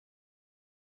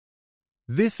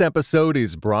This episode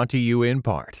is brought to you in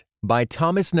part by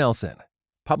Thomas Nelson,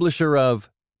 publisher of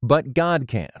But God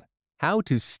Can: How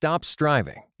to Stop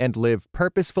Striving and Live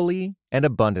Purposefully and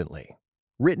Abundantly.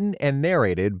 Written and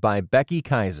narrated by Becky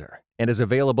Kaiser and is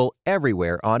available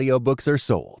everywhere audiobooks are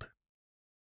sold.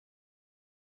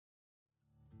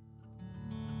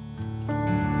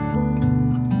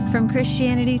 From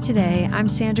Christianity Today, I'm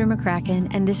Sandra McCracken,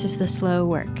 and this is The Slow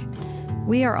Work.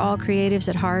 We are all creatives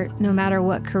at heart, no matter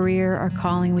what career or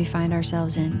calling we find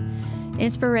ourselves in.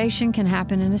 Inspiration can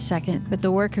happen in a second, but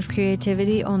the work of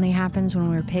creativity only happens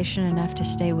when we're patient enough to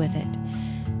stay with it.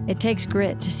 It takes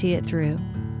grit to see it through.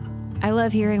 I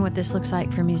love hearing what this looks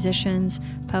like for musicians,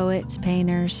 poets,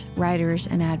 painters, writers,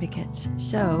 and advocates.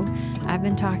 So I've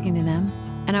been talking to them,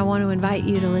 and I want to invite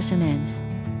you to listen in.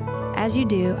 As you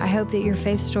do, I hope that your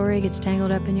faith story gets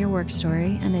tangled up in your work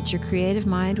story and that your creative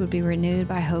mind would be renewed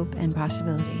by hope and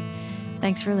possibility.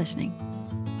 Thanks for listening.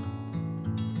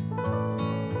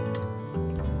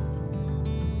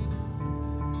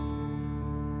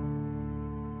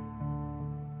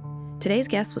 Today's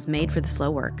guest was made for The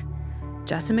Slow Work.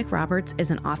 Justin McRoberts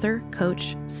is an author,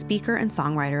 coach, speaker, and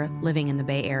songwriter living in the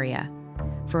Bay Area.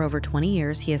 For over 20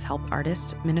 years, he has helped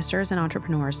artists, ministers, and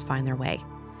entrepreneurs find their way.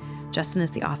 Justin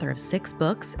is the author of 6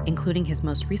 books, including his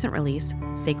most recent release,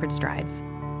 Sacred Strides.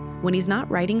 When he's not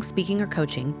writing, speaking, or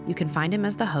coaching, you can find him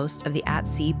as the host of the At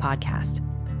Sea podcast.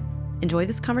 Enjoy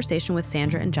this conversation with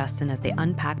Sandra and Justin as they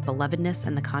unpack belovedness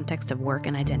in the context of work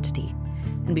and identity.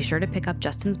 And be sure to pick up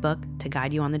Justin's book to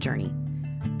guide you on the journey.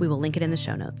 We will link it in the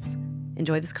show notes.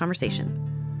 Enjoy this conversation.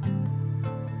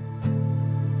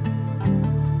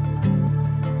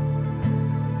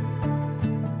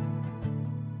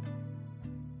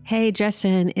 Hey,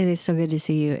 Justin, it is so good to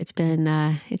see you. It's been a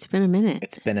minute. It's been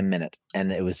a minute, and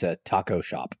it was a taco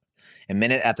shop. A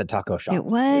minute at the taco shop. It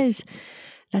was.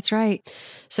 That's right.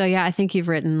 So yeah, I think you've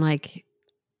written like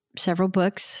several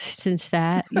books since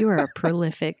that. You are a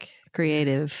prolific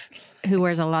creative who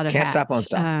wears a lot of hats. Can't stop, won't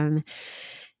stop.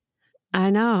 I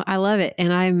know. I love it.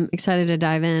 And I'm excited to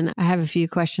dive in. I have a few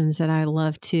questions that I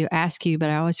love to ask you, but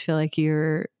I always feel like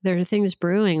there are things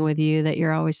brewing with you that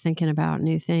you're always thinking about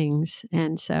new things.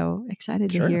 And so excited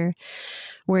to hear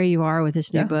where you are with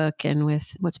this new book and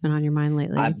with what's been on your mind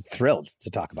lately. I'm thrilled to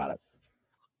talk about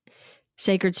it.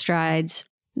 Sacred Strides,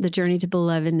 the journey to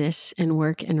belovedness and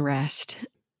work and rest.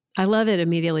 I love it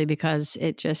immediately because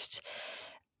it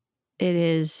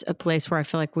is a place where I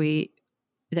feel like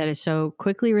that is so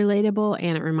quickly relatable.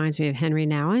 And it reminds me of Henry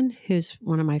Nouwen, who's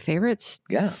one of my favorites.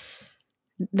 Yeah.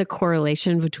 The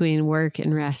correlation between work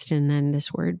and rest and then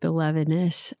this word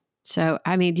belovedness. So,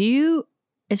 I mean,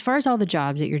 as far as all the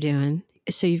jobs that you're doing,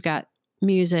 so you've got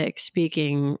music,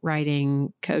 speaking,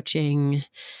 writing, coaching,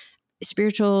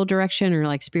 spiritual direction or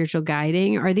like spiritual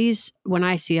guiding, are these, when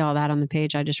I see all that on the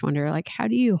page, I just wonder like, how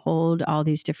do you hold all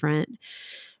these different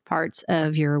parts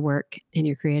of your work in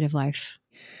your creative life?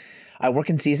 I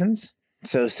work in seasons.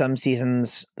 So some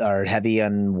seasons are heavy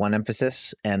on one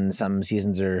emphasis and some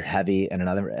seasons are heavy on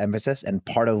another emphasis. And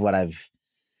part of what I've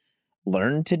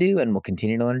learned to do and will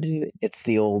continue to learn to do, it's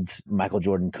the old Michael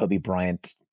Jordan, Kobe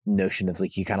Bryant notion of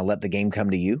like, you kind of let the game come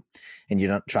to you and you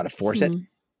don't try to force it.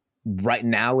 Right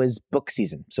now is book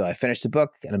season. So I finished the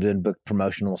book and I'm doing book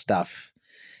promotional stuff,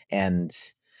 and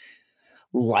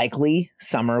likely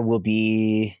summer will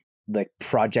be like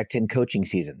project and coaching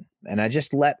season. And I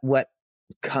just let what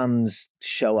comes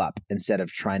show up instead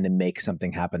of trying to make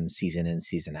something happen season in,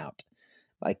 season out.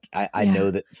 Like I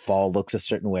know that fall looks a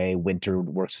certain way, winter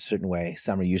works a certain way,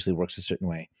 summer usually works a certain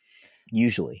way.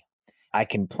 Usually I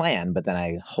can plan, but then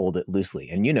I hold it loosely.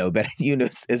 And you know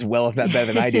as well, if not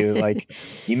better than I do, like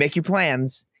you make your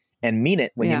plans and mean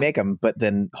it when you make them, but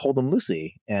then hold them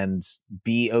loosely and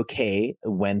be okay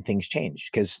when things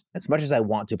change. Because as much as I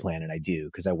want to plan, and I do,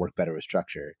 because I work better with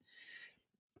structure,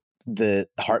 the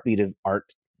heartbeat of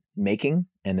art making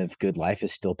and of good life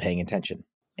is still paying attention.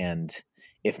 And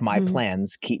if my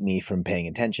plans keep me from paying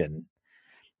attention,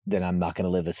 then I'm not going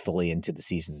to live as fully into the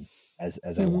season as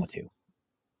I want to.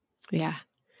 Yeah.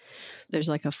 There's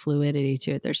like a fluidity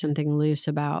to it. There's something loose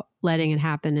about letting it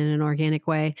happen in an organic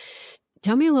way.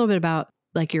 Tell me a little bit about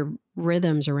like your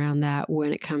rhythms around that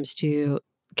when it comes to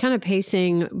kind of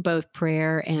pacing both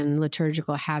prayer and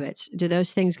liturgical habits. Do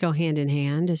those things go hand in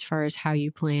hand as far as how you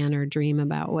plan or dream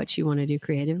about what you want to do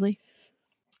creatively?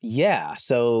 Yeah.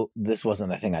 So this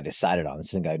wasn't a thing I decided on.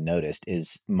 This thing I noticed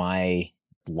is my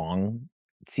long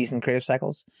season creative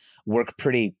cycles work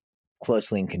pretty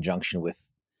closely in conjunction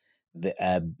with the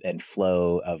ebb and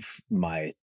flow of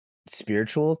my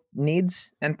spiritual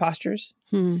needs and postures.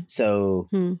 So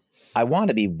I want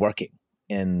to be working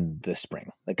in the spring.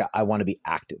 Like I want to be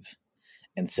active.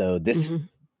 And so this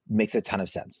makes a ton of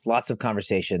sense. Lots of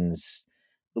conversations,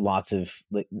 lots of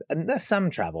some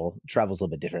travel's a little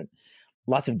bit different.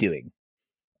 Lots of doing,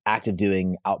 active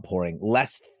doing, outpouring,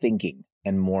 less thinking,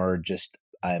 and more just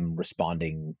I'm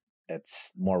responding.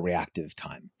 It's more reactive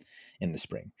time in the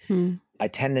spring. I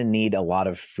tend to need a lot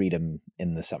of freedom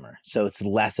in the summer. So it's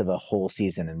less of a whole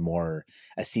season and more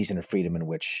a season of freedom in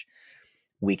which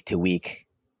week to week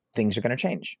things are going to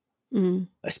change,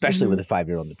 especially with a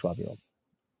 5-year-old and a 12-year-old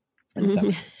in the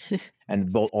summer.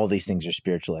 And all these things are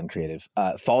spiritual and creative.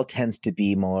 Fall tends to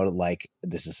be more like,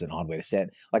 this is an odd way to say it,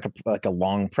 like a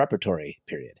long preparatory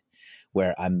period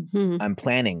where I'm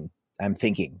planning, I'm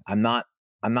thinking, I'm not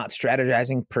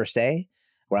strategizing per se,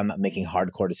 where I'm not making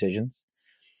hardcore decisions,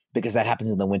 because that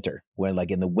happens in the winter, where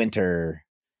like in the winter,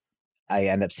 I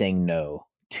end up saying no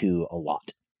to a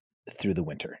lot through the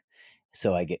winter.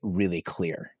 So I get really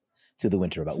clear through the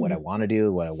winter about what I want to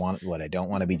do, what I don't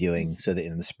want to be doing, so that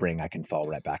in the spring I can fall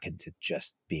right back into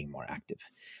just being more active.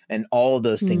 And all of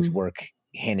those things work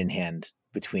hand in hand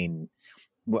between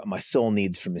what my soul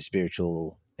needs from a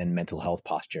spiritual and mental health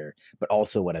posture, but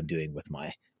also what I'm doing with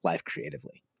my life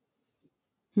creatively.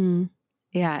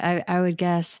 Yeah, I would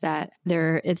guess that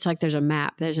it's like there's a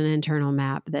map, there's an internal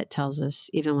map that tells us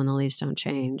even when the leaves don't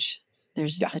change,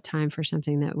 there's a time for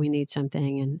something, that we need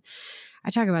something. And I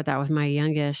talk about that with my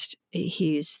youngest.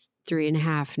 He's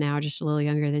 3.5 now, just a little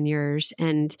younger than yours.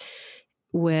 And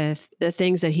with the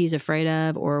things that he's afraid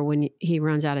of, or when he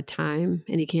runs out of time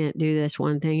and he can't do this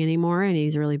one thing anymore, and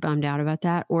he's really bummed out about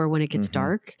that, or when it gets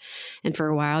dark, and for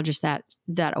a while, just that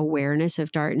awareness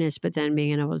of darkness, but then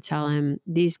being able to tell him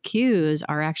these cues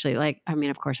are actually like, I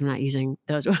mean, of course I'm not using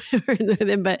those words with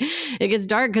him, but it gets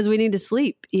dark because we need to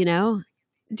sleep,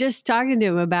 just talking to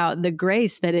him about the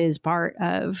grace that is part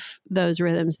of those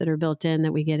rhythms that are built in,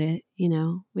 that we get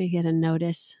to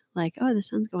notice, like, oh, the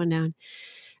sun's going down,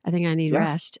 I think I need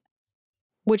rest.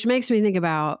 Which makes me think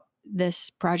about this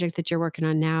project that you're working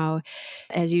on now,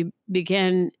 as you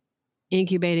begin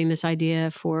incubating this idea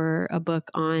for a book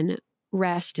on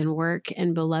rest and work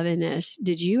and belovedness.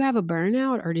 Did you have a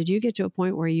burnout, or did you get to a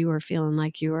point where you were feeling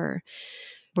like where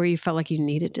you felt like you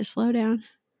needed to slow down?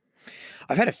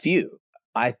 I've had a few.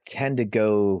 I tend to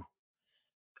go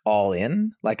all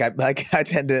in. I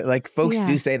tend to, like, folks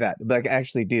do say that, but I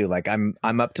actually do. Like I'm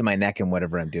up to my neck in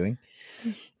whatever I'm doing.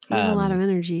 You have a lot of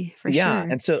energy, for sure. Yeah.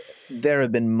 And so there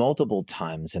have been multiple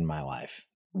times in my life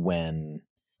when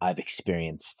I've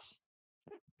experienced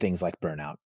things like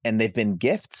burnout, and they've been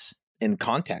gifts in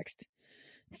context.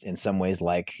 In some ways,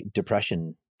 like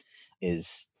depression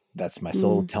that's my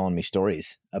soul telling me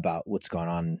stories about what's going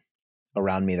on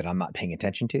around me that I'm not paying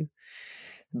attention to.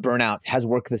 Burnout has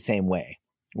worked the same way,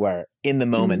 where in the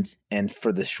moment and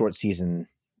for the short season,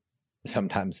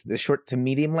 sometimes the short to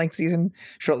medium length season,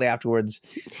 shortly afterwards,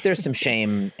 there's some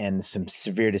shame and some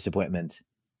severe disappointment.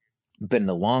 But in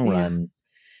the long run,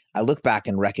 I look back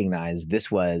and recognize this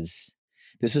was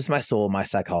my soul, my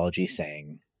psychology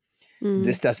saying,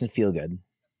 this doesn't feel good.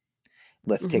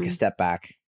 Let's take a step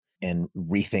back and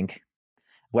rethink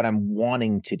what I'm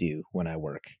wanting to do when I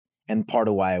work. And part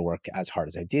of why I work as hard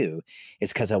as I do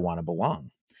is because I want to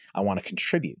belong. I want to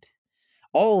contribute.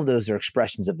 All of those are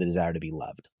expressions of the desire to be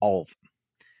loved. All of them.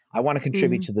 I want to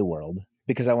contribute to the world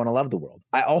because I want to love the world.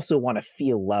 I also want to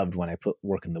feel loved when I put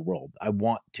work in the world. I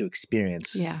want to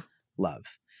experience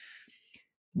love.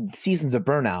 Seasons of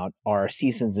burnout are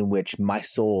seasons in which my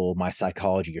soul, my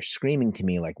psychology are screaming to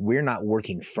me like, we're not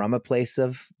working from a place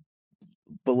of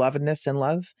belovedness and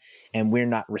love, and we're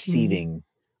not receiving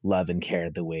love and care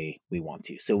the way we want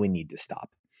to. So we need to stop.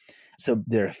 So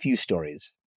there are a few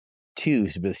stories, 2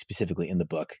 really specifically in the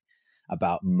book,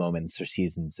 about moments or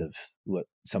seasons of what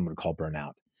some would call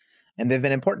burnout. And they've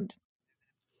been important.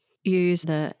 You use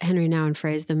the Henry Nouwen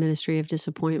phrase, the ministry of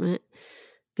disappointment.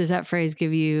 Does that phrase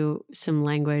give you some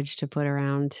language to put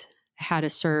around how to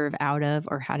serve out of,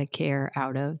 or how to care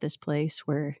out of this place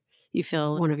where you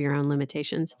feel one of your own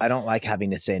limitations? I don't like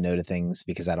having to say no to things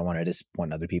because I don't want to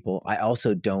disappoint other people. I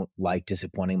also don't like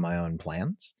disappointing my own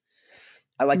plans.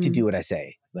 I like to do what I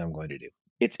say that I'm going to do.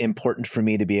 It's important for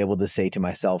me to be able to say to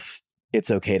myself,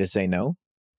 it's okay to say no.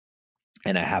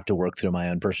 And I have to work through my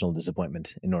own personal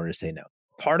disappointment in order to say no.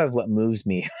 Part of what moves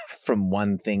me from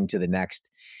one thing to the next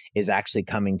is actually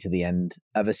coming to the end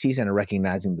of a season and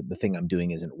recognizing that the thing I'm doing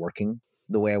isn't working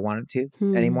the way I want it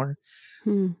to anymore.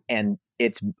 And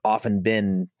it's often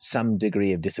been some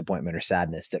degree of disappointment or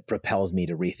sadness that propels me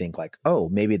to rethink, like, oh,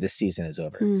 maybe this season is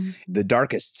over. The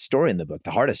darkest story in the book, the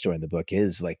hardest story in the book,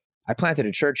 is like, I planted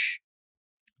a church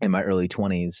in my early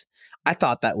 20s. I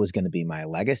thought that was going to be my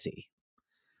legacy.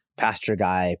 pastor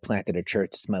guy planted a church.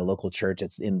 It's my local church.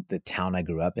 It's in the town I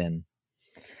grew up in.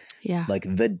 Yeah. Like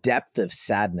the depth of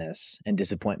sadness and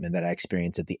disappointment that I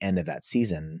experienced at the end of that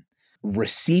season,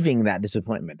 receiving that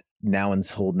disappointment, now in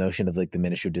this whole notion of like the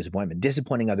ministry of disappointment,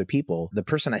 disappointing other people, the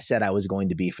person I said I was going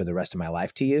to be for the rest of my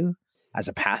life to you as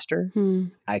a pastor,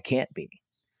 I can't be.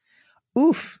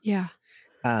 Oof. Yeah.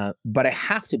 But I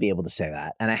have to be able to say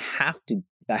that. And I have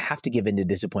to give in to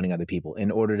disappointing other people in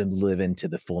order to live into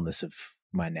the fullness of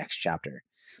my next chapter.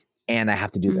 And I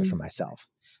have to do that for myself.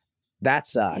 That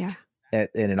sucked. Yeah.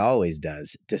 And it always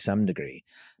does to some degree.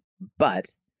 But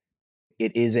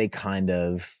it is a kind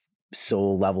of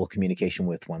soul level communication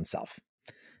with oneself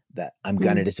that I'm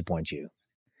going to disappoint you.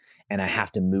 And I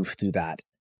have to move through that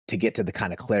to get to the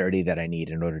kind of clarity that I need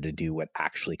in order to do what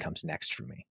actually comes next for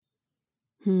me.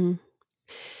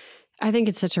 I think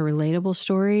it's such a relatable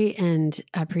story, and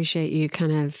I appreciate you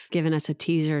kind of giving us a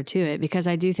teaser to it, because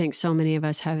I do think so many of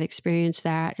us have experienced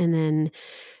that. And then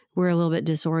we're a little bit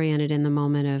disoriented in the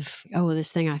moment of, oh, well,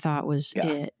 this thing I thought was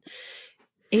it.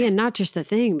 And not just the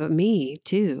thing, but me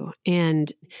too.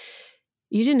 And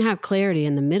you didn't have clarity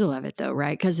in the middle of it though,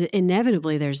 right? Because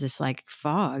inevitably there's this like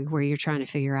fog where you're trying to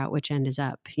figure out which end is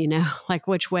up, like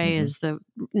which way is the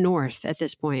north at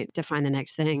this point to find the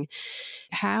next thing.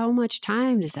 How much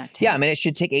time does that take? Yeah, I mean, it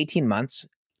should take 18 months,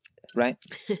 right?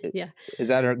 Yeah. Is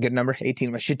that a good number?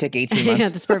 18 months. Should take 18 months. Yeah,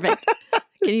 that's perfect.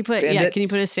 Can you put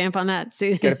a stamp on that?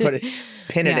 Got to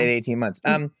pin it at 18 months.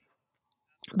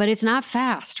 But it's not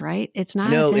fast, right? It's not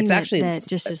no, a thing it's actually that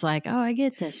just is like, oh, I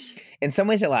get this. In some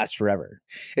ways it lasts forever,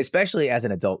 especially as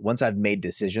an adult. Once I've made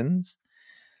decisions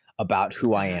about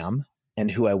who I am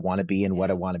and who I want to be and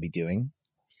what I want to be doing.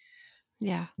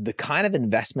 Yeah. The kind of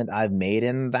investment I've made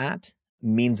in that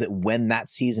means that when that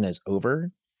season is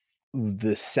over,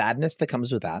 the sadness that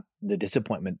comes with that, the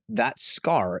disappointment, that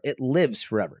scar, it lives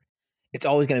forever. It's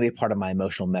always going to be a part of my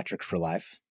emotional metric for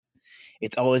life.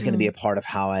 It's always going to be a part of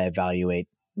how I evaluate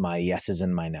my yeses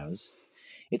and my nos.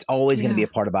 It's always going to be a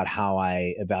part about how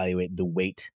I evaluate the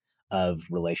weight of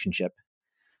relationship.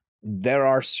 There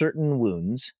are certain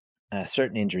wounds,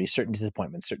 certain injuries, certain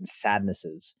disappointments, certain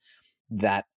sadnesses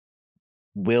that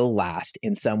will last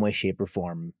in some way, shape, or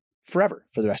form forever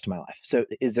for the rest of my life. So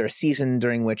is there a season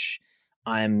during which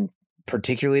I'm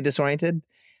particularly disoriented?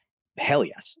 Hell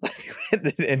yes.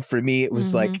 And for me, it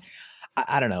was like,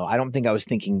 I don't know. I don't think I was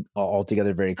thinking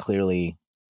altogether very clearly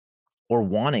or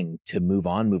wanting to move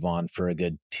on for a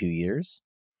good 2 years.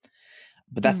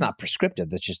 But that's not prescriptive.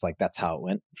 That's just like, that's how it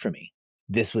went for me.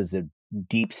 This was a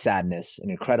deep sadness, an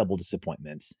incredible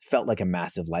disappointment, felt like a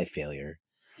massive life failure.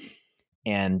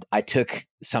 And I took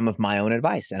some of my own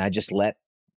advice and I just let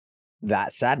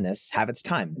that sadness have its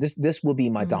time. This will be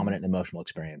my dominant emotional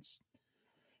experience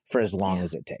for as long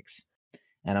as it takes.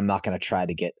 And I'm not going to try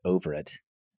to get over it.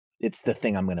 It's the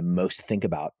thing I'm going to most think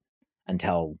about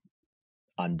until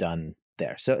I'm done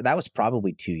there. So that was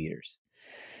probably 2 years.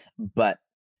 But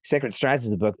Sacred Strides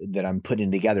is a book that I'm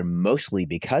putting together mostly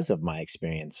because of my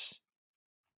experience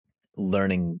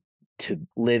learning to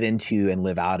live into and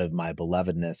live out of my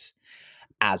belovedness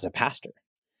as a pastor.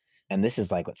 And this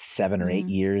is like, 7 or 8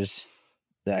 years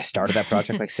that I started that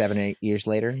project, like 7 or 8 years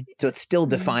later. So it's still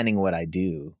defining what I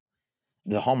do.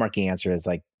 The hallmarking answer is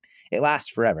like, it lasts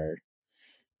forever.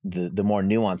 The more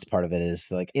nuanced part of it is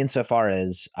like, insofar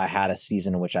as I had a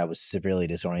season in which I was severely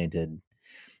disoriented,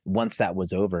 once that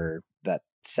was over, that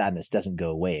sadness doesn't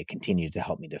go away. It continued to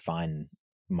help me define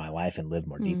my life and live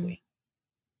more deeply.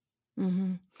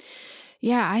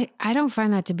 Yeah, I don't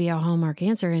find that to be a hallmark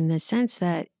answer in the sense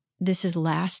that this is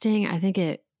lasting. I think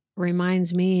it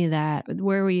reminds me that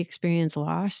where we experience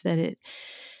loss, that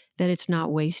it's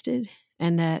not wasted.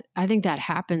 And that I think that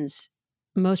happens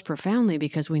most profoundly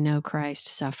because we know Christ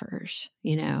suffers,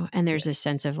 and there's this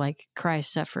sense of like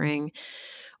Christ suffering,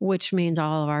 which means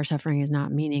all of our suffering is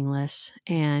not meaningless.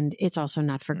 And it's also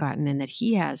not forgotten in that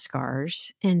he has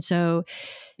scars. And so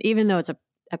even though it's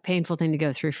a painful thing to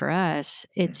go through for us,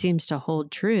 it seems to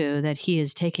hold true that he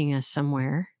is taking us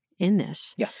somewhere in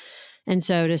this. Yeah. And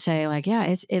so to say like,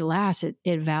 it lasts,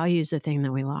 it values the thing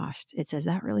that we lost. It says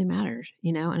that really mattered,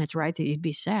 and it's right that you'd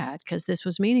be sad because this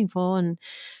was meaningful. And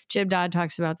Chib Dodd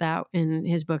talks about that in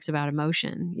his books about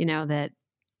emotion, that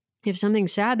if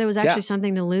something's sad, there was actually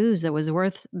something to lose that was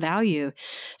worth value.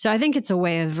 So I think it's a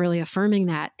way of really affirming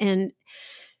that and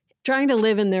trying to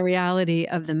live in the reality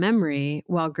of the memory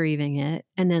while grieving it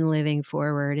and then living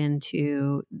forward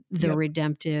into the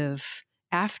redemptive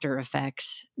after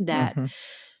effects that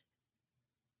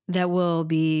will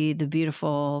be the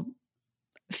beautiful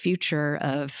future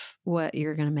of what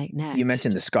you're going to make next. You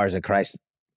mentioned the scars of Christ.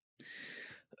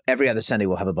 Every other Sunday,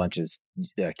 we'll have a bunch of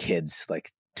kids,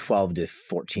 like 12 to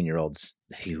 14-year-olds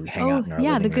who hang out in our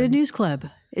living the room. Good News Club.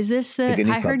 Is this The Good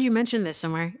News I Club. heard you mention this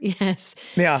somewhere. Yes.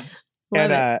 Yeah. Love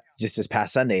it. Just this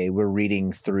past Sunday, we're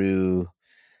reading through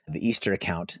the Easter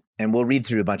account, and we'll read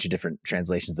through a bunch of different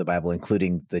translations of the Bible,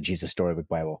 including the Jesus Storybook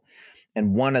Bible.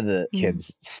 And one of the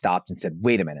kids stopped and said,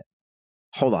 wait a minute,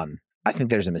 hold on. I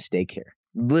think there's a mistake here.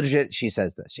 Legit, she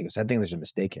says this. She goes, I think there's a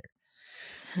mistake here.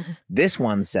 This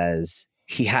one says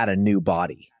he had a new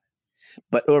body.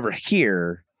 But over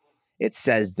here, it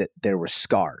says that there were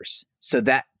scars. So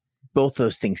that both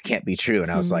those things can't be true. And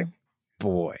I was like,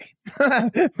 boy,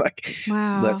 like,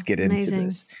 wow, let's get amazing. into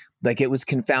this. Like, it was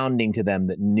confounding to them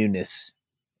that newness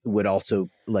would also,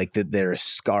 like, that there is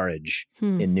scarage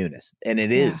in newness. And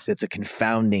it is. It's a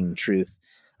confounding truth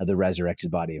of the resurrected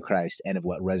body of Christ, and of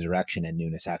what resurrection and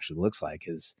newness actually looks like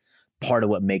is part of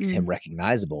what makes him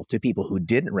recognizable to people who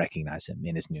didn't recognize him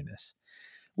in his newness,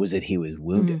 was that he was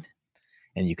wounded.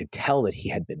 And you could tell that he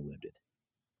had been wounded.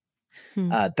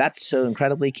 That's so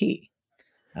incredibly key,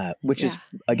 which is,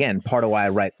 again, part of why I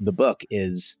write the book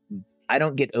is I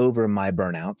don't get over my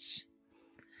burnouts.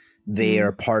 They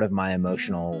are part of my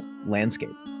emotional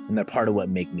landscape, and they're part of what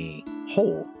make me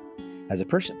whole as a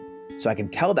person. So I can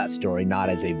tell that story not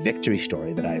as a victory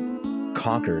story that I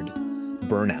conquered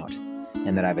burnout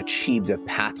and that I've achieved a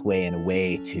pathway and a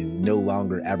way to no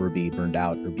longer ever be burned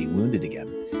out or be wounded again.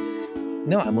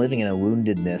 No, I'm living in a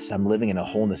woundedness. I'm living in a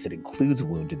wholeness that includes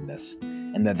woundedness,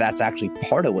 and that's actually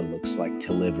part of what it looks like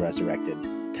to live resurrected,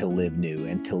 to live new,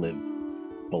 and to live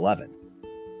beloved.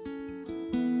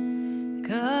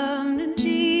 Come to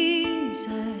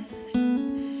Jesus,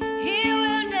 He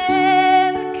will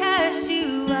never cast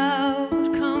you out.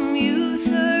 Come you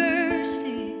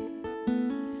thirsty,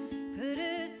 put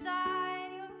aside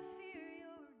your fear,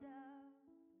 your doubt.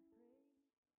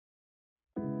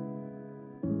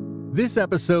 This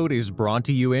episode is brought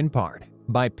to you in part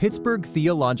by Pittsburgh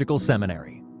Theological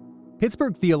Seminary.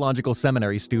 Pittsburgh Theological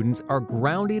Seminary students are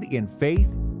grounded in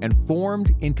faith and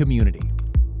formed in community.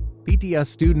 PTS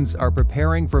students are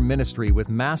preparing for ministry with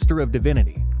Master of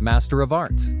Divinity, Master of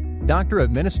Arts, Doctor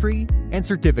of Ministry, and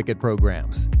certificate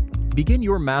programs. Begin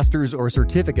your master's or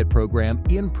certificate program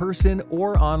in person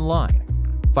or online.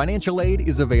 Financial aid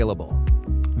is available.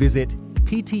 Visit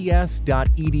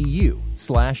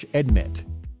pts.edu/admit.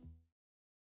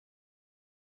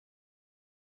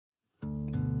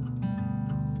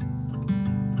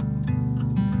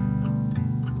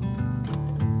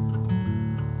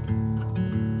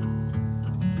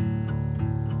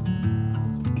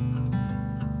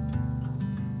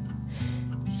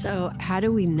 So how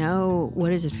do we know, what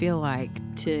does it feel like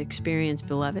to experience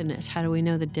belovedness? How do we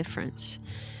know the difference?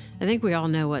 I think we all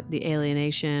know what the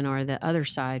alienation or the other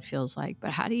side feels like, but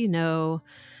how do you know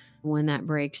when that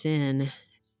breaks into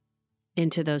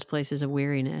those places of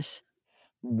weariness?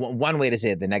 One way to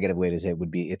say it, the negative way to say it would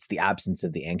be it's the absence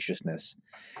of the anxiousness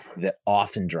that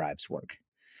often drives work.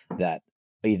 That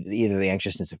either the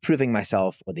anxiousness of proving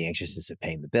myself, or the anxiousness of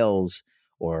paying the bills,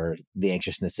 or the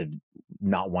anxiousness of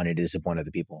not wanting to disappoint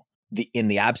other people. In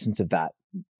the absence of that,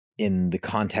 in the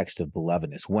context of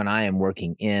belovedness, when I am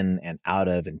working in and out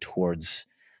of and towards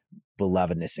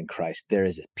belovedness in Christ, there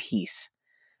is a peace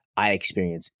I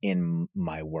experience in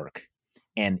my work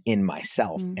and in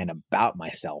myself and about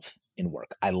myself in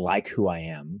work. I like who I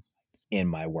am in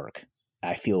my work.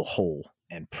 I feel whole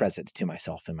and present to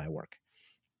myself in my work.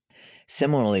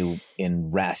 Similarly,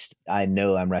 in rest, I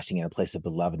know I'm resting in a place of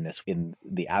belovedness in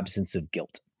the absence of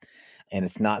guilt. And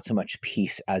it's not so much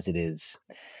peace as it is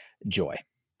joy.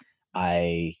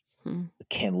 I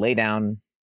can lay down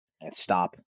and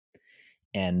stop.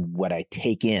 And what I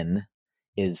take in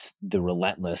is the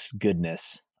relentless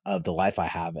goodness of the life I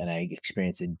have. And I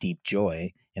experience a deep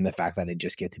joy in the fact that I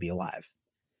just get to be alive.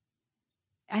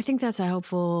 I think that's a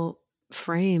helpful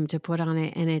frame to put on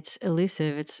it, and it's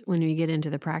elusive. It's when you get into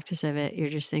the practice of it, you're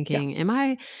just thinking,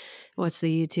 what's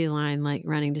the U2 line, like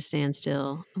running to stand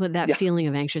still, but that feeling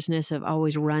of anxiousness of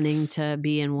always running to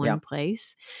be in one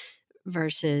place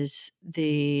versus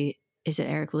is it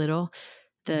Eric Liddell,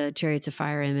 the Chariots of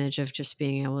Fire image of just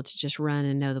being able to just run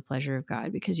and know the pleasure of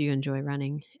God because you enjoy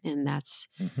running. And that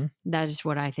is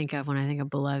what I think of when I think of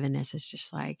belovedness. It's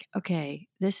just like, okay,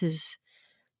 this is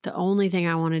the only thing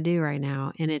I want to do right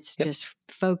now. And it's just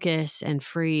focus and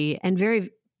free and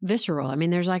very visceral. I mean,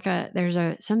 there's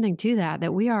something to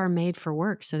that we are made for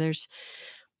work. So there's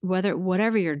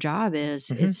whatever your job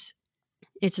is,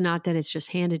 it's not that it's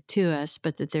just handed to us,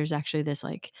 but that there's actually this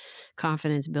like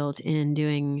confidence built in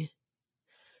doing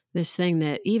this thing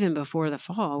that even before the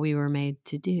fall, we were made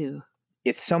to do.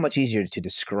 It's so much easier to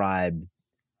describe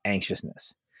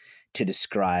anxiousness to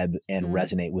describe and Mm.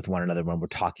 resonate with one another when we're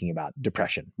talking about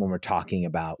depression, when we're talking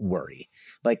about worry.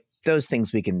 Like those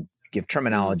things we can give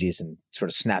terminologies and sort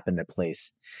of snap into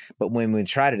place. But when we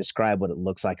try to describe what it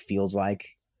looks like, feels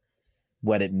like,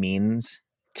 what it means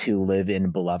to live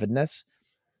in belovedness,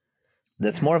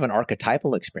 that's more of an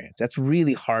archetypal experience. That's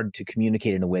really hard to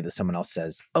communicate in a way that someone else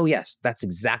says, oh, yes, that's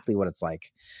exactly what it's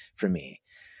like for me.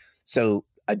 So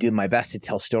I do my best to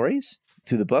tell stories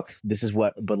through the book. This is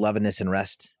what belovedness and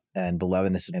rest and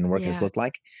belovedness and work has looked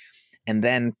like. And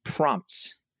then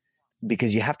prompts,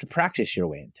 because you have to practice your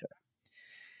way into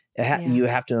it. You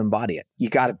have to embody it. You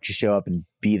got to show up and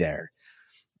be there.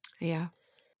 Yeah.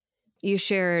 You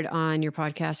shared on your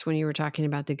podcast when you were talking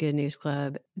about the Good News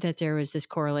Club that there was this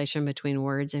correlation between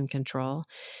words and control.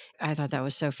 I thought that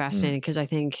was so fascinating because I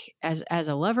think as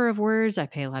a lover of words, I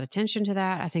pay a lot of attention to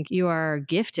that. I think you are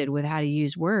gifted with how to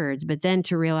use words, but then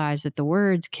to realize that the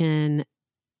words can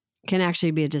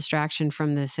actually be a distraction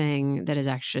from the thing that is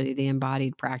actually the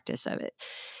embodied practice of it.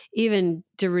 Even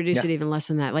to reduce it even less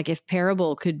than that. Like if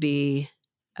parable could be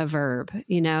a verb,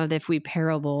 if we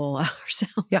parable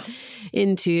ourselves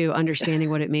into understanding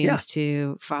what it means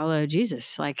to follow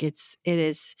Jesus, like it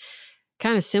is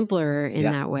kind of simpler in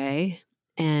that way.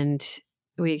 And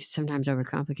we sometimes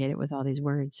overcomplicate it with all these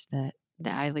words that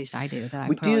at least I do, that I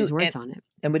put all these words on it.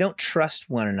 And we don't trust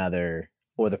one another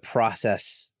or the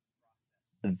process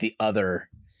the other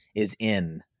is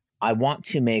in. I want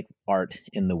to make art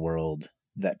in the world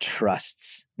that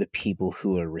trusts the people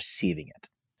who are receiving it,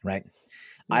 right?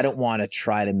 I don't want to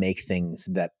try to make things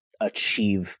that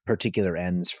achieve particular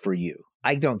ends for you.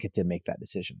 I don't get to make that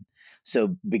decision.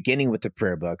 So beginning with the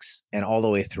prayer books and all the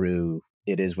way through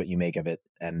It Is What You Make of It,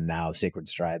 and now Sacred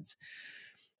Strides,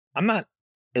 I'm not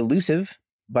elusive,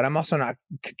 but I'm also not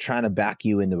trying to back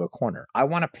you into a corner. I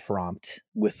want to prompt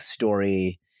with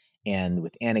story and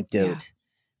with anecdote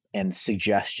and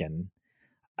suggestion.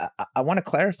 I want to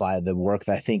clarify the work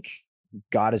that I think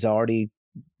God is already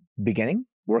beginning,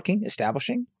 working,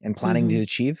 establishing, and planning to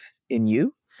achieve in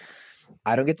you.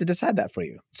 I don't get to decide that for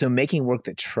you. So making work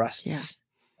that trusts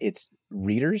its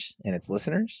readers and its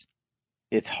listeners,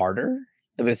 it's harder,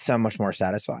 but it's so much more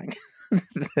satisfying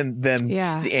than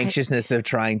the anxiousness of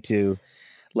trying to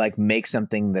like make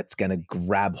something that's going to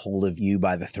grab hold of you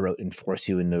by the throat and force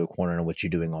you into a corner in which you're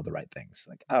doing all the right things.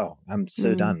 Like, oh, I'm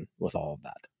so done with all of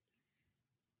that.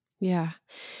 Yeah.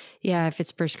 Yeah. If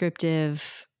it's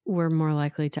prescriptive, we're more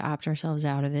likely to opt ourselves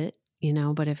out of it,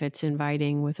 but if it's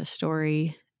inviting with a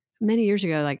story. Many years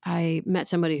ago, like I met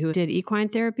somebody who did equine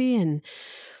therapy, and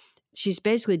she's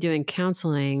basically doing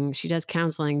counseling. She does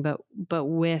counseling, but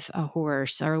with a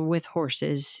horse or with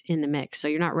horses in the mix. So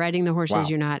you're not riding the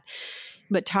horses, you're not,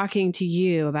 but talking to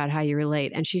you about how you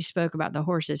relate. And she spoke about the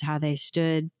horses, how they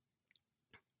stood,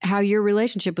 how your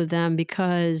relationship with them,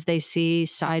 because they see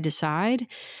side to side,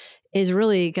 is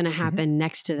really going to happen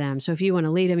next to them. So if you want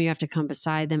to lead them, you have to come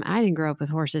beside them. I didn't grow up with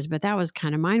horses, but that was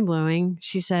kind of mind blowing.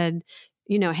 She said,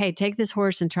 hey, take this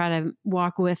horse and try to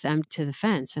walk with them to the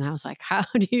fence. And I was like, how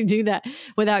do you do that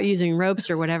without using ropes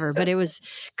or whatever? But it was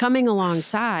coming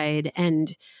alongside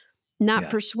and not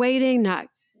persuading, not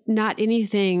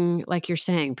anything like you're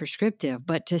saying prescriptive,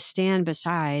 but to stand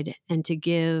beside and to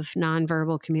give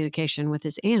nonverbal communication with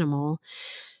this animal,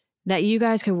 that you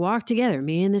guys could walk together.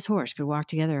 Me and this horse could walk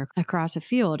together across a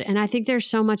field. And I think there's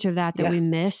so much of that we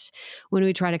miss when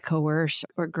we try to coerce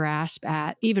or grasp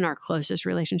at even our closest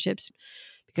relationships,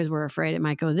 because we're afraid it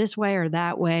might go this way or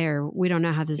that way, or we don't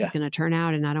know how this is going to turn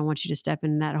out. And I don't want you to step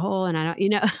in that hole. And I don't,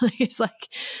 it's like,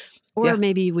 or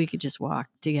maybe we could just walk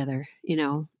together,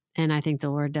 and I think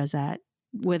the Lord does that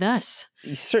with us.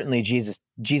 Certainly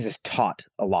Jesus taught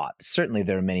a lot. Certainly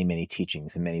there are many, many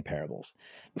teachings and many parables.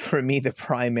 For me, the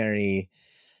primary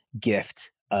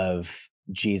gift of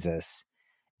Jesus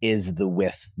is the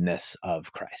withness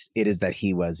of Christ. It is that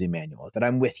he was Emmanuel, that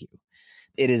I'm with you.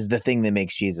 It is the thing that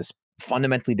makes Jesus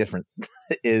fundamentally different.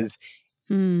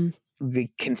 Can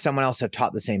someone else have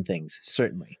taught the same things?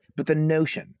 Certainly. But the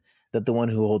notion that the one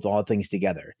who holds all things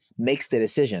together makes the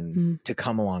decision to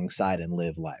come alongside and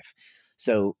live life.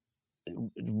 So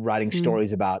writing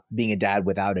stories about being a dad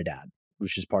without a dad,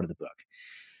 which is part of the book.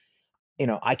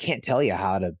 I can't tell you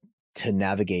how to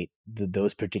navigate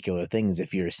those particular things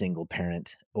if you're a single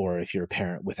parent or if you're a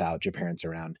parent without your parents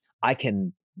around. I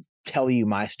can tell you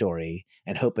my story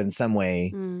and hope in some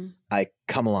way I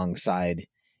come alongside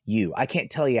you. I can't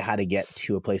tell you how to get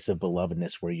to a place of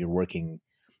belovedness where you're working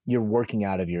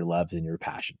out of your loves and your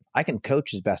passion. I can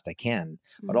coach as best I can,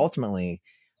 but ultimately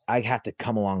I have to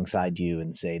come alongside you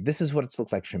and say, this is what it's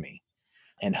looked like for me,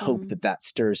 and hope that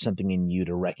stirs something in you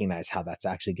to recognize how that's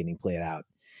actually getting played out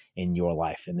in your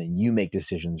life. And then you make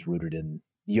decisions rooted in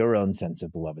your own sense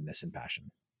of belovedness and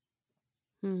passion.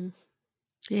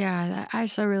 Yeah, I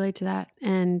so relate to that.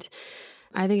 And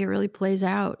I think it really plays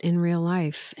out in real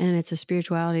life. And it's a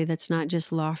spirituality that's not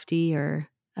just lofty or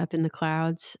up in the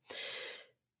clouds.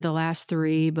 The last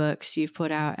 3 books you've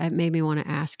put out, it made me want to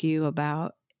ask you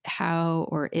about how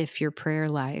or if your prayer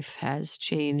life has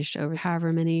changed over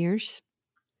however many years.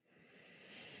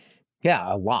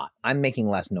 Yeah, a lot. I'm making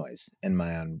less noise in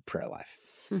my own prayer life.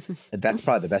 That's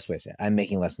probably the best way to say it. I'm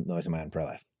making less noise in my own prayer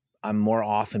life. I'm more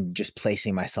often just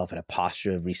placing myself in a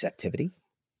posture of receptivity.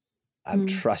 I'm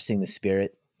trusting the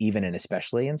Spirit, even and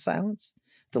especially in silence.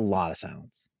 It's a lot of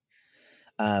silence.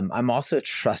 I'm also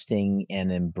trusting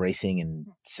and embracing and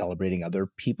celebrating other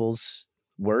people's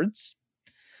words.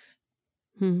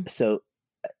 So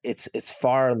it's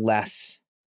far less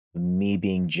me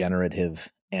being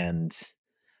generative and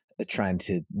trying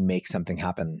to make something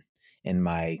happen in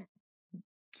my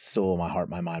soul, my heart,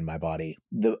 my mind, my body.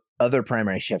 The other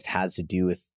primary shift has to do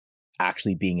with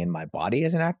actually being in my body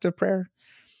as an act of prayer.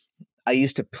 I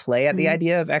used to play at the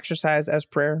idea of exercise as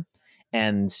prayer,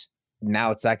 and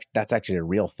now that's actually a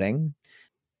real thing.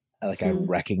 Like I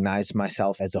recognize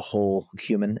myself as a whole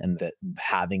human, and that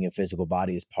having a physical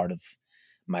body is part of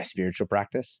my spiritual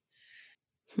practice.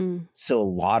 So a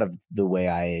lot of the way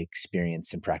I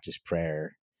experience and practice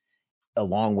prayer,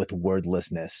 along with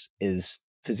wordlessness, is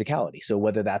physicality. So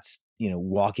whether that's,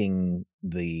 walking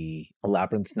the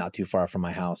labyrinth not too far from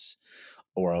my house,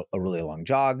 or a really long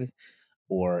jog,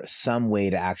 or some way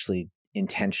to actually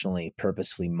intentionally,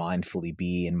 purposefully, mindfully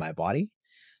be in my body.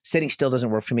 Sitting still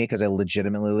doesn't work for me because I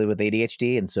legitimately live with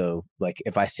ADHD. And so like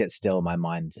if I sit still, my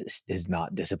mind is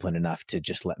not disciplined enough to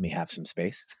just let me have some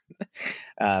space.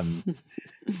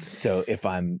 So if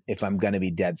I'm going to be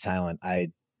dead silent, I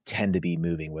tend to be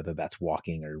moving, whether that's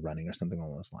walking or running or something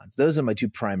along those lines. Those are my 2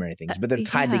 primary things, but they're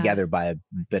tied together by a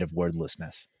bit of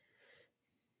wordlessness.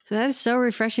 That is so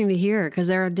refreshing to hear, because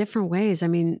there are different ways. I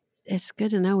mean, it's good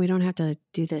to know we don't have to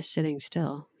do this sitting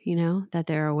still, that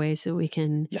there are ways that we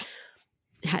can,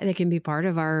 they can be part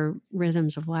of our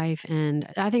rhythms of life. And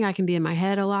I think I can be in my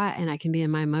head a lot, and I can be in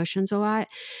my emotions a lot,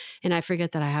 and I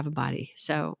forget that I have a body.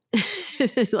 So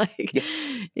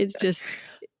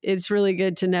it's really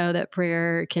good to know that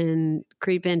prayer can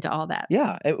creep into all that.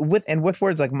 Yeah. With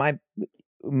words, like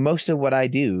most of what I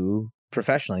do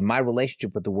professionally, my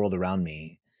relationship with the world around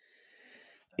me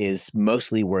is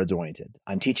mostly words oriented.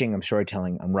 I'm teaching, I'm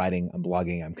storytelling, I'm writing, I'm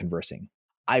blogging, I'm conversing.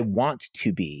 I want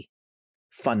to be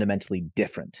fundamentally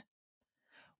different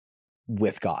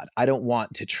with God. I don't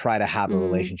want to try to have a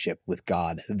relationship with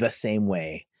God the same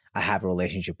way I have a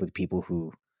relationship with people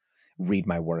who read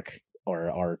my work or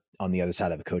are on the other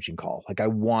side of a coaching call. Like I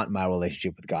want my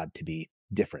relationship with God to be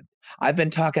different. I've been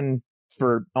talking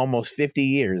for almost 50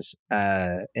 years,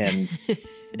 and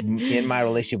in my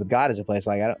relationship with God is a place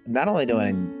like not only do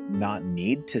I not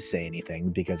need to say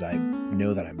anything because I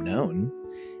know that I'm known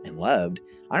and loved,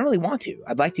 I don't really want to.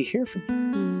 I'd like to hear from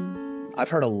you. I've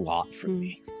heard a lot from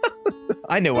me.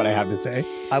 I know what I have to say.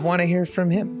 I want to hear from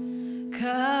him.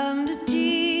 Come to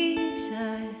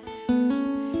Jesus.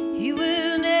 He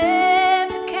will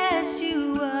never cast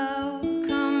you out.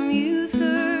 Come you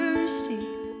thirsty.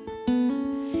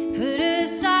 Put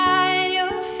aside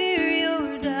your fear,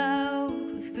 your doubt,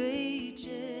 with great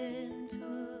gentleness,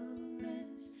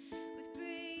 with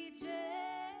great gentleness.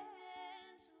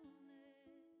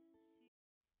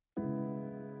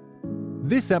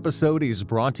 This episode is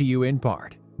brought to you in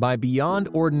part by Beyond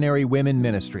Ordinary Women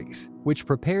Ministries, which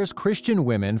prepares Christian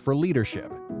women for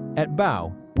leadership. At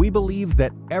BOW, we believe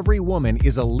that every woman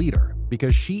is a leader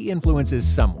because she influences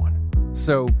someone.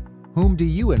 So, whom do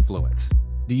you influence?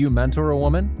 Do you mentor a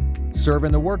woman? Serve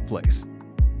in the workplace?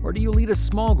 Or do you lead a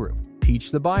small group,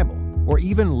 teach the Bible, or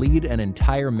even lead an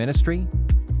entire ministry?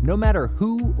 No matter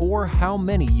who or how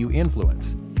many you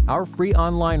influence, our free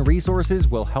online resources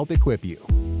will help equip you.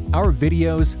 Our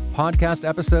videos, podcast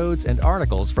episodes, and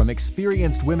articles from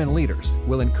experienced women leaders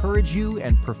will encourage you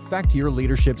and perfect your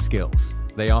leadership skills.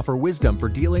 They offer wisdom for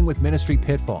dealing with ministry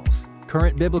pitfalls,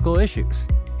 current biblical issues,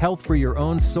 health for your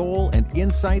own soul, and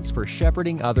insights for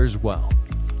shepherding others well.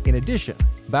 In addition,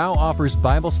 BOW offers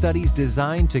Bible studies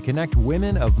designed to connect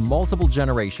women of multiple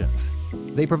generations.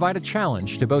 They provide a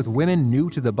challenge to both women new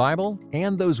to the Bible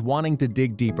and those wanting to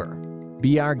dig deeper.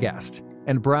 Be our guest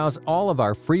and browse all of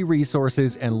our free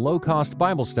resources and low-cost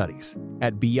Bible studies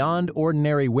at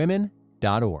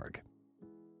beyondordinarywomen.org.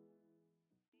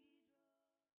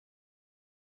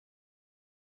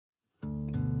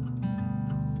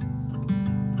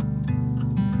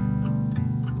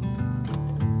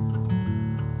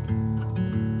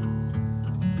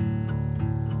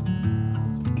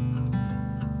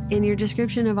 in your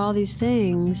description of all these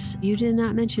things, you did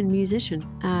not mention musician,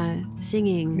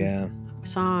 singing,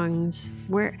 songs.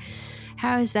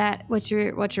 How is that? What's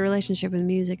your relationship with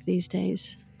music these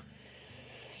days?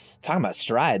 Talking about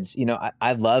strides,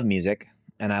 I love music,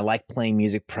 and I like playing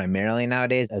music primarily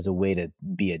nowadays as a way to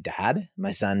be a dad.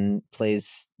 My son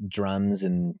plays drums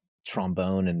and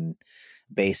trombone and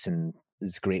bass and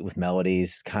is great with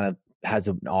melodies, kind of has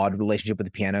an odd relationship with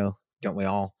the piano, don't we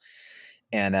all?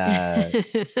 And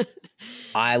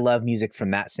I love music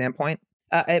from that standpoint.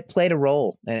 It played a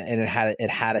role, and it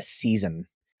had a season,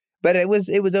 but it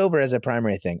was over as a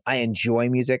primary thing. I enjoy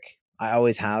music. I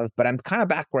always have, but I'm kind of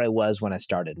back where I was when I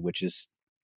started, which is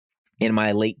in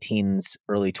my late teens,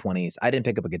 early 20s. I didn't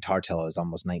pick up a guitar till I was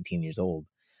almost 19 years old.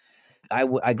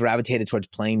 I gravitated towards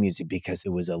playing music because it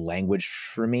was a language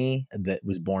for me that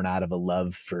was born out of a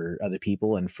love for other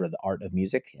people and for the art of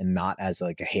music, and not as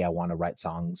like a, hey, I want to write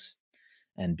songs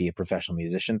and be a professional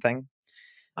musician thing.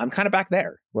 I'm kind of back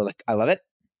there where like, I love it.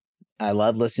 I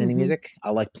love listening to music. I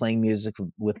like playing music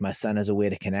with my son as a way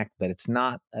to connect, but it's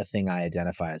not a thing I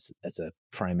identify as a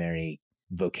primary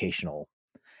vocational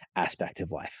aspect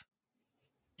of life.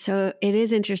 So it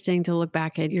is interesting to look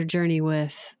back at your journey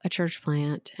with a church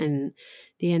plant and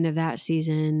the end of that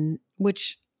season,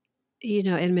 which,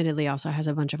 admittedly also has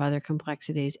a bunch of other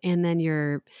complexities. And then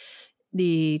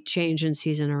the change in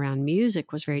season around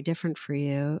music was very different for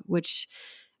you, which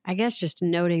I guess just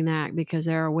noting that, because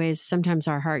there are ways sometimes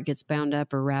our heart gets bound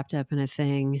up or wrapped up in a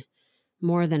thing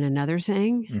more than another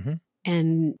thing. Mm-hmm.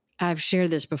 And I've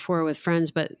shared this before with friends,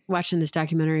 but watching this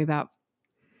documentary about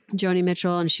Joni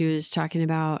Mitchell, and she was talking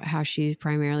about how she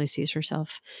primarily sees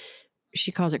herself,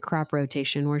 she calls it crop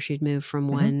rotation, where she'd move from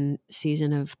one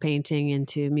season of painting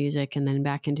into music and then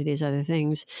back into these other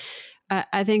things.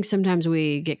 I think sometimes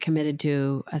we get committed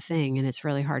to a thing and it's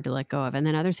really hard to let go of. And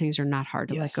then other things are not hard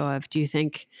to let go of.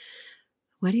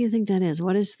 Why do you think that is?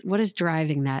 What is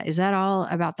driving that? Is that all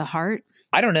about the heart?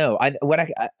 I don't know.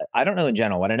 I don't know in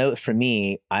general. What I know for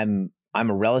me, I'm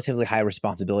a relatively high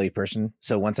responsibility person.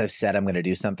 So once I've said I'm going to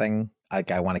do something,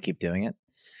 I want to keep doing it.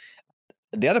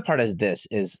 The other part is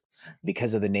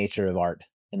because of the nature of art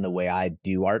and the way I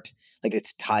do art, like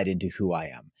it's tied into who I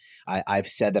am. I've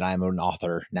said that I'm an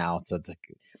author now, so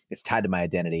it's tied to my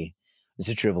identity. This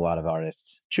is true of a lot of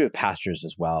artists, true of pastors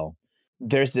as well.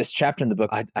 There's this chapter in the book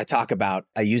I talk about.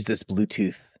 I use this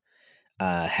Bluetooth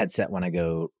headset when I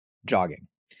go jogging,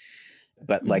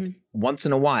 but like once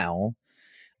in a while,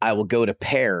 I will go to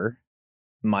pair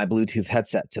my Bluetooth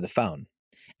headset to the phone,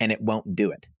 and it won't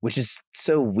do it, which is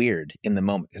so weird in the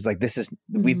moment. It's like,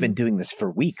 we've been doing this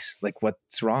for weeks. Like,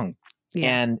 what's wrong?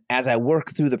 Yeah. And as I work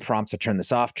through the prompts, I turn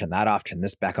this off, turn that off, turn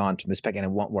this back on, turn this back, and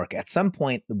it won't work. At some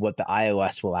point, what the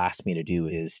iOS will ask me to do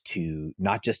is to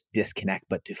not just disconnect,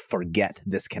 but to forget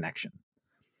this connection.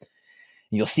 And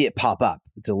you'll see it pop up.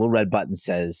 It's a little red button that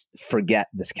says, forget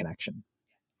this connection.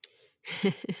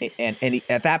 and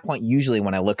at that point, usually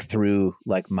when I look through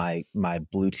like my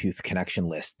Bluetooth connection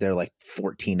list, there are like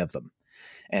 14 of them,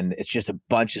 and it's just a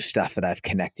bunch of stuff that I've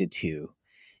connected to.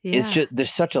 Yeah. It's just,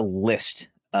 there's such a list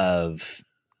of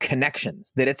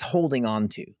connections that it's holding on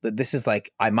to, that this is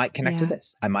like, I might connect to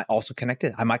this. I might also connect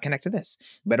it. I might connect to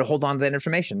this. Better hold on to that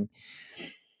information.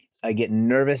 I get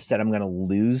nervous that I'm going to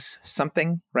lose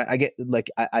something, right? I get like,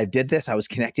 I did this, I was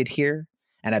connected here,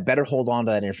 and I better hold on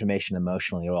to that information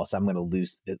emotionally, or else I'm going to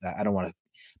lose it. I don't want to,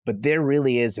 but there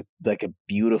really is like a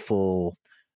beautiful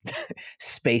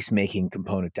space making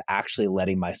component to actually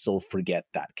letting my soul forget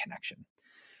that connection.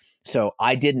 So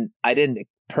I didn't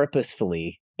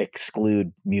purposefully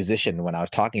exclude musician when I was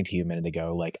talking to you a minute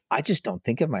ago. Like, I just don't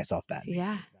think of myself that.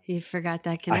 Yeah. You forgot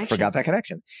that connection. I forgot that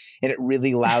connection. And it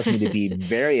really allows me to be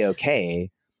very okay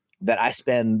that I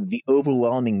spend the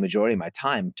overwhelming majority of my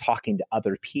time talking to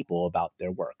other people about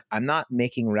their work. I'm not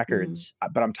making records,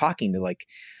 but I'm talking to like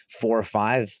 4 or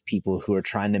 5 people who are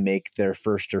trying to make their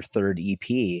first or third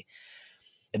EP.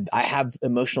 I have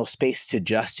emotional space to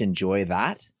just enjoy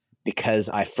that because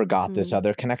I forgot this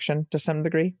other connection to some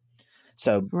degree.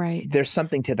 So there's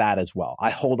something to that as well.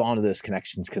 I hold on to those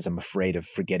connections because I'm afraid of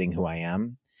forgetting who I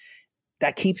am.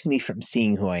 That keeps me from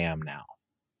seeing who I am now.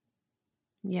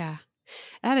 Yeah.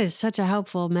 That is such a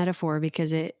helpful metaphor,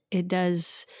 because it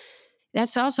does.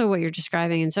 That's also what you're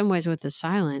describing in some ways with the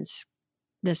silence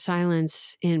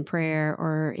in prayer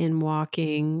or in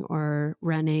walking or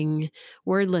running,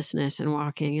 wordlessness and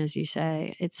walking, as you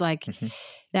say. It's like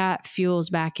that fuels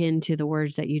back into the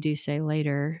words that you do say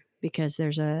later, because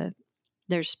there's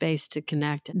space to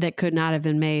connect that could not have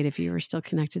been made if you were still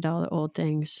connected to all the old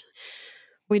things.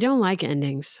 We don't like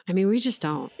endings. I mean, we just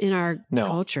don't in our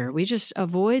culture. We just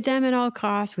avoid them at all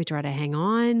costs. We try to hang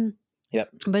on. Yep.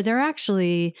 But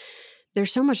they're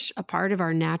so much a part of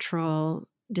our natural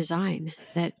design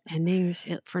that endings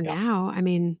for Yeah. now, I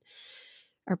mean,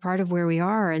 are part of where we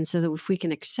are. And so that if we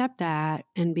can accept that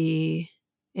and be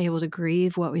able to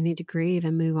grieve what we need to grieve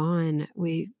and move on,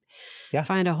 we Yeah.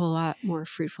 find a whole lot more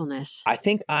fruitfulness. I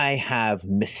think I have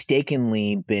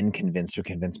mistakenly been convinced or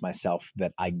convinced myself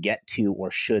that I get to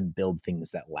or should build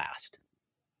things that last.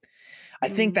 I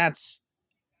think that's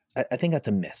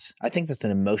a miss. I think that's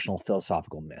an emotional,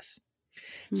 philosophical miss.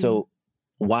 So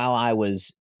while I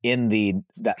was in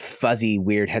that fuzzy,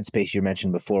 weird headspace you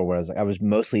mentioned before, where I was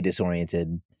mostly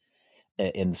disoriented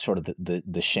in sort of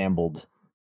the shambled,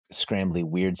 scrambly,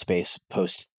 weird space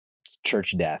post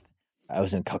church death, I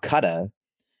was in Calcutta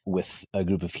with a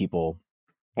group of people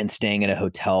and staying in a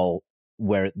hotel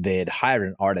where they had hired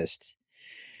an artist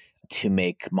to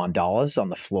make mandalas on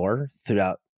the floor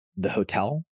throughout the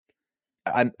hotel.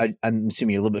 I'm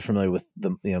assuming you're a little bit familiar with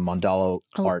the mandala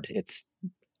art. It's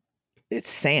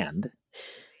sand,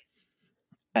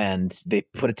 and they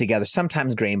put it together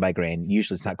sometimes grain by grain.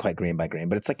 Usually it's not quite grain by grain,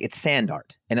 but it's sand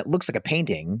art, and it looks like a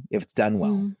painting if it's done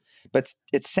well. But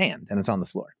it's sand, and it's on the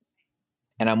floor.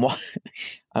 And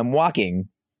I'm walking.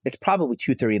 It's probably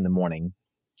 2:30 in the morning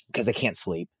because I can't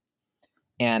sleep,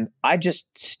 and I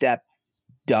just step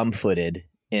dumbfooted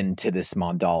into this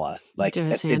mandala, like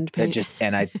and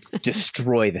I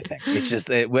destroy the thing. It's just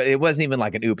it wasn't even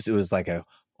like an oops. It was like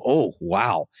oh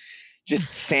wow,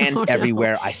 just sand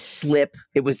everywhere. I slip.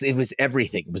 It was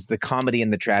everything. It was the comedy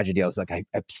and the tragedy. I was like, I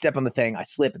step on the thing, I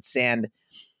slip, it's sand,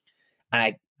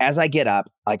 and as I get up,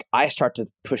 like I start to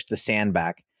push the sand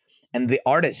back, and the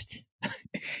artist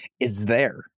is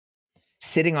there,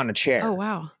 sitting on a chair. Oh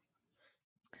wow!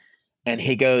 And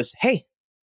he goes, "Hey,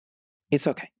 it's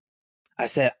okay." I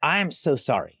said, "I'm so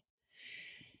sorry."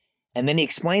 And then he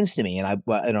explains to me, and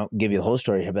I don't give you the whole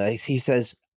story here, but he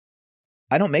says,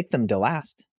 "I don't make them to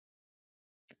last."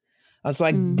 I was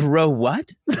like, "Bro,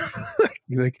 what?"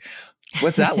 Like,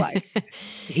 what's that like?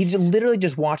 He literally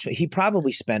just watched me. He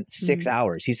probably spent 6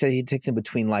 hours. He said it takes him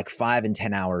between like 5 and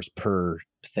 10 hours per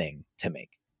thing to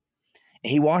make. And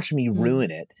he watched me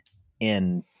ruin it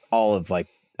in all of like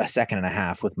a second and a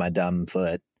half with my dumb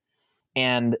foot.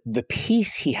 And the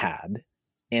peace he had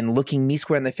in looking me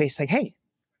square in the face, like, "Hey,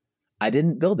 I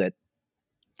didn't build it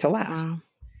to last." Wow.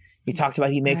 He talks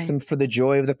about he makes them for the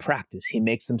joy of the practice. He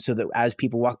makes them so that as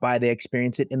people walk by, they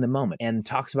experience it in the moment, and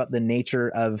talks about the nature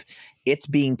of its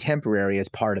being temporary as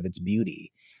part of its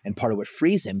beauty and part of what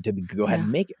frees him to go ahead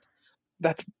and make it.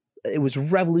 It was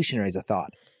revolutionary as a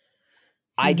thought.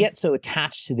 I get so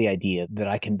attached to the idea that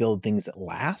I can build things that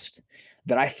last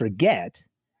that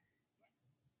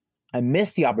I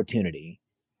miss the opportunity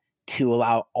to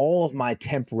allow all of my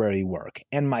temporary work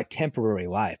and my temporary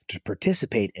life to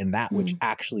participate in that which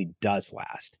actually does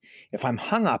last. If I'm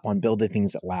hung up on building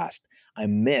things that last, I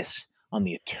miss on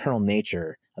the eternal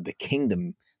nature of the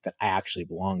kingdom that I actually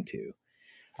belong to.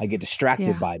 I get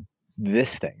distracted by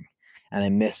this thing, and I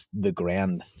miss the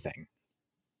grand thing.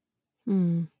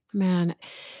 Man,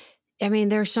 I mean,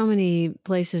 there are so many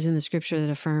places in the scripture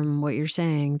that affirm what you're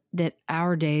saying, that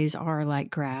our days are like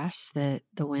grass, that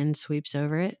the wind sweeps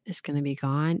over it, it's going to be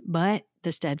gone. But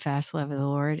the steadfast love of the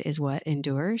Lord is what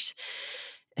endures.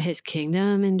 His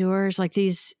kingdom endures. Like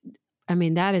these, I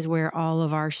mean, that is where all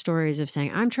of our stories of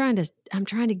saying, I'm trying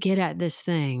to get at this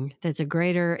thing that's a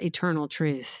greater eternal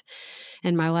truth.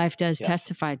 And my life does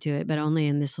testify to it, but only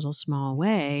in this little small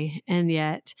way. And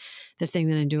yet the thing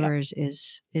that endures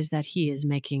is that he is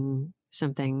making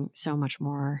something so much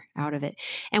more out of it.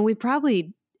 And we're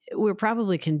probably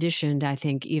conditioned, I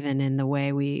think, even in the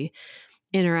way we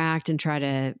interact and try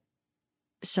to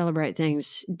celebrate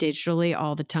things digitally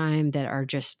all the time, that are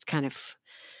just kind of,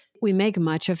 we make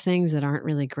much of things that aren't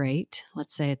really great.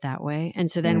 Let's say it that way.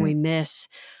 And so then we miss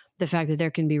the fact that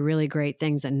there can be really great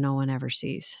things that no one ever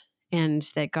sees. And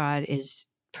that God is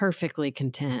perfectly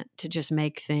content to just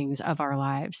make things of our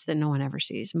lives that no one ever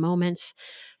sees, moments.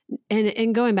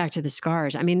 And going back to the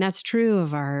scars, I mean, that's true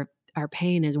of our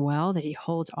pain as well, that he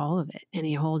holds all of it, and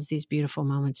he holds these beautiful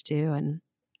moments too. And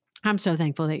I'm so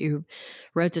thankful that you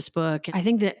wrote this book. I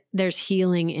think that there's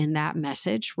healing in that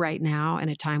message right now, in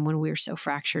a time when we're so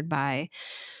fractured by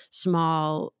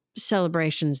small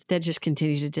celebrations that just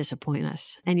continue to disappoint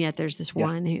us. And yet there's this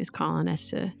one who's calling us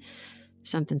to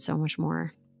something so much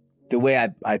more. The way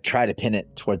I try to pin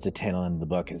it towards the tail end of the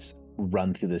book is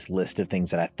run through this list of things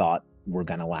that I thought were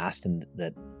going to last and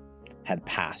that had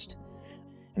passed.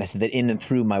 And I said that in and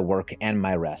through my work and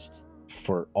my rest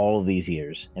for all of these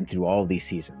years and through all of these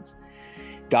seasons,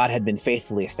 God had been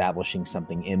faithfully establishing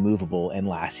something immovable and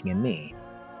lasting in me,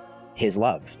 his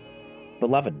love,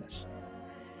 belovedness.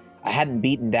 I hadn't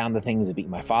beaten down the things that beat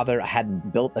my father. I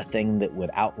hadn't built a thing that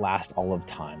would outlast all of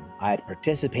time. I had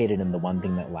participated in the one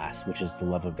thing that lasts, which is the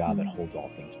love of God that holds all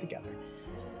things together.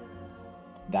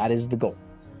 That is the goal.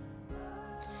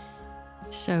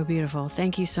 So beautiful.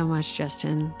 Thank you so much,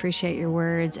 Justin. Appreciate your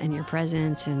words and your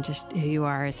presence and just who you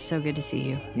are. It's so good to see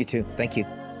you. You too. Thank you.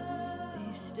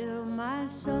 Be still, my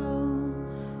soul.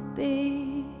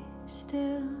 Be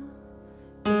still.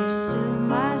 Be still,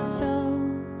 my soul.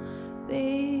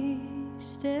 Be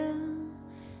still.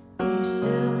 Be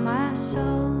still, my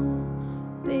soul.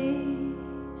 Be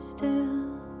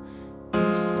still.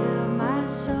 Be still, my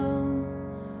soul.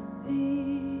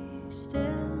 Be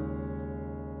still.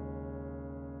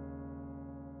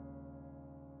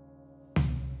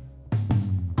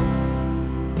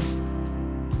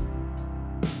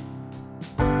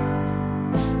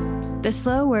 The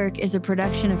Slow Work is a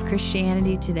production of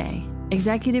Christianity Today.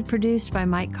 Executive produced by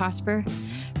Mike Cosper.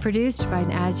 Produced by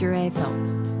Azure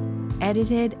Phelps.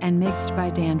 Edited and mixed by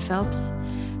Dan Phelps.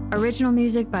 Original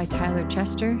music by Tyler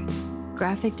Chester.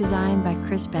 Graphic design by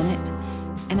Chris Bennett.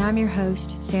 And I'm your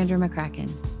host, Sandra McCracken.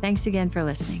 Thanks again for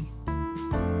listening.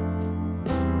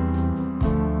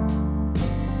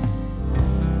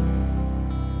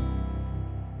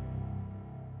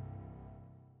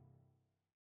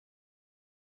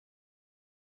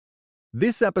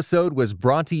 This episode was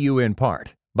brought to you in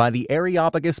part by the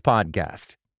Areopagus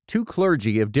Podcast, two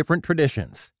clergy of different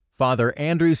traditions, Father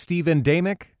Andrew Stephen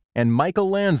Damick and Michael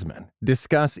Landsman,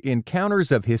 discuss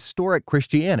encounters of historic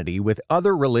Christianity with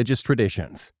other religious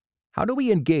traditions. How do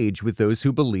we engage with those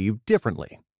who believe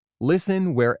differently?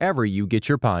 Listen wherever you get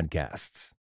your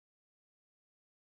podcasts.